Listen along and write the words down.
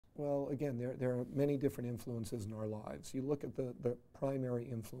Well, again, there are many different influences in our lives. You look at the primary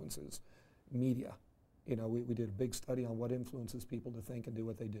influences, media. You know, we did a big study on what influences people to think and do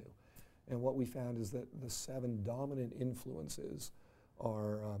what they do. And what we found is that the 7 dominant influences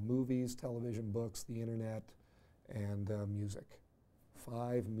are movies, television, books, the internet, and music.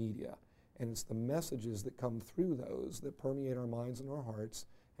 5 media. And it's the messages that come through those that permeate our minds and our hearts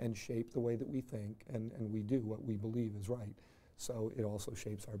and shape the way that we think and we do what we believe is right. So it also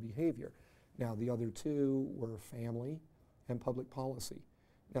shapes our behavior. Now, the other 2 were family and public policy.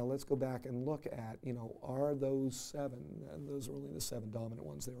 Now, let's go back and look at, you know, are those 7, and those are only the 7 dominant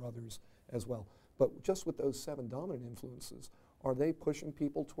ones, there are others as well, but just with those 7 dominant influences, are they pushing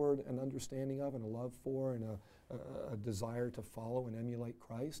people toward an understanding of and a love for and a desire to follow and emulate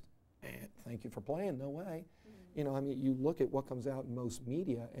Christ? Thank you for playing, no way. Mm-hmm. You know, I mean, you look at what comes out in most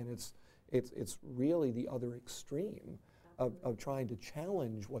media, and it's really the other extreme of trying to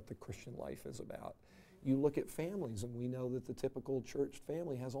challenge what the Christian life is about. Mm-hmm. You look at families, and we know that the typical church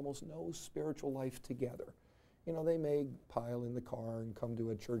family has almost no spiritual life together. You know, they may pile in the car and come to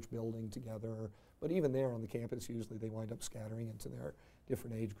a church building together, but even there on the campus, usually they wind up scattering into their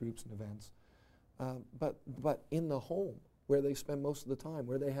different age groups and events. But in the home, where they spend most of the time,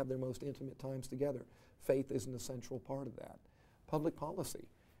 where they have their most intimate times together, faith is an essential part of that. Public policy.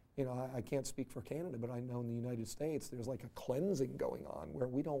 You know, I can't speak for Canada, but I know in the United States there's like a cleansing going on where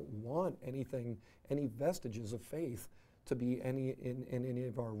we don't want anything, any vestiges of faith to be in any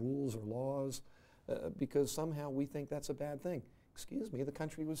of our rules or laws because somehow we think that's a bad thing. Excuse me, the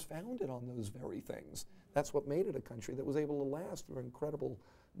country was founded on those very things. That's what made it a country that was able to last through incredible,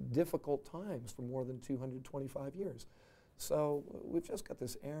 difficult times for more than 225 years. So we've just got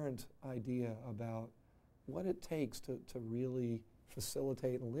this errant idea about what it takes to really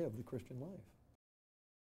facilitate and live the Christian life.